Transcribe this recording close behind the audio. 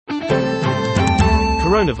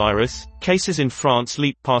Coronavirus, cases in France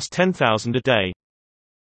leap past 10,000 a day.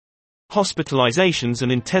 Hospitalizations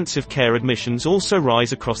and intensive care admissions also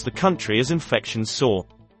rise across the country as infections soar.